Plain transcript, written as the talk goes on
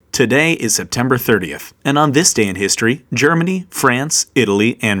Today is September 30th, and on this day in history, Germany, France,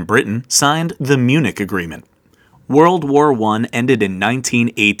 Italy, and Britain signed the Munich Agreement. World War I ended in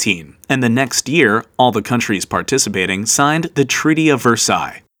 1918, and the next year, all the countries participating signed the Treaty of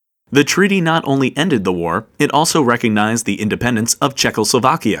Versailles. The treaty not only ended the war, it also recognized the independence of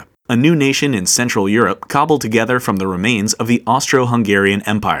Czechoslovakia, a new nation in Central Europe cobbled together from the remains of the Austro-Hungarian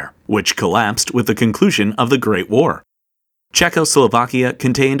Empire, which collapsed with the conclusion of the Great War. Czechoslovakia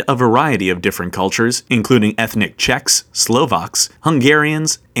contained a variety of different cultures, including ethnic Czechs, Slovaks,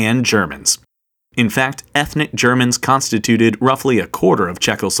 Hungarians, and Germans. In fact, ethnic Germans constituted roughly a quarter of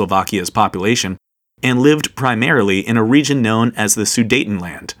Czechoslovakia's population and lived primarily in a region known as the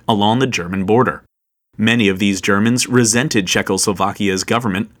Sudetenland, along the German border. Many of these Germans resented Czechoslovakia's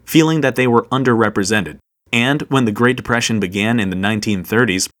government, feeling that they were underrepresented. And when the Great Depression began in the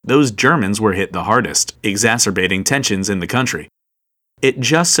 1930s, those Germans were hit the hardest, exacerbating tensions in the country. It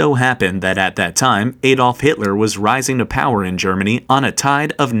just so happened that at that time, Adolf Hitler was rising to power in Germany on a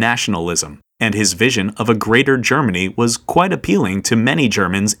tide of nationalism, and his vision of a greater Germany was quite appealing to many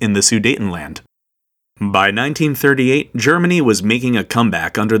Germans in the Sudetenland. By 1938, Germany was making a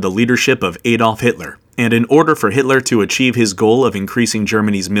comeback under the leadership of Adolf Hitler, and in order for Hitler to achieve his goal of increasing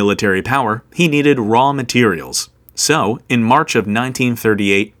Germany's military power, he needed raw materials. So, in March of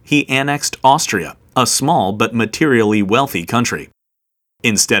 1938, he annexed Austria, a small but materially wealthy country.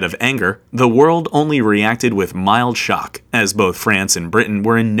 Instead of anger, the world only reacted with mild shock, as both France and Britain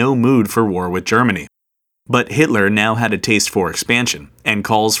were in no mood for war with Germany. But Hitler now had a taste for expansion, and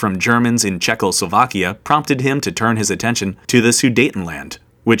calls from Germans in Czechoslovakia prompted him to turn his attention to the Sudetenland,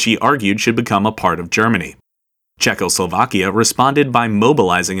 which he argued should become a part of Germany. Czechoslovakia responded by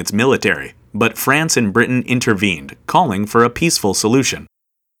mobilizing its military, but France and Britain intervened, calling for a peaceful solution.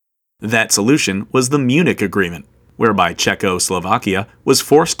 That solution was the Munich Agreement, whereby Czechoslovakia was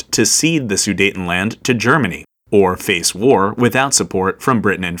forced to cede the Sudetenland to Germany, or face war without support from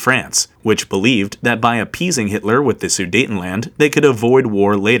Britain and France, which believed that by appeasing Hitler with the Sudetenland, they could avoid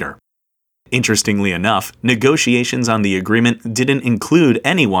war later. Interestingly enough, negotiations on the agreement didn't include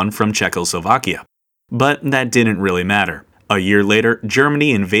anyone from Czechoslovakia. But that didn't really matter. A year later,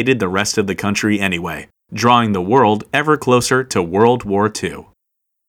 Germany invaded the rest of the country anyway, drawing the world ever closer to World War II.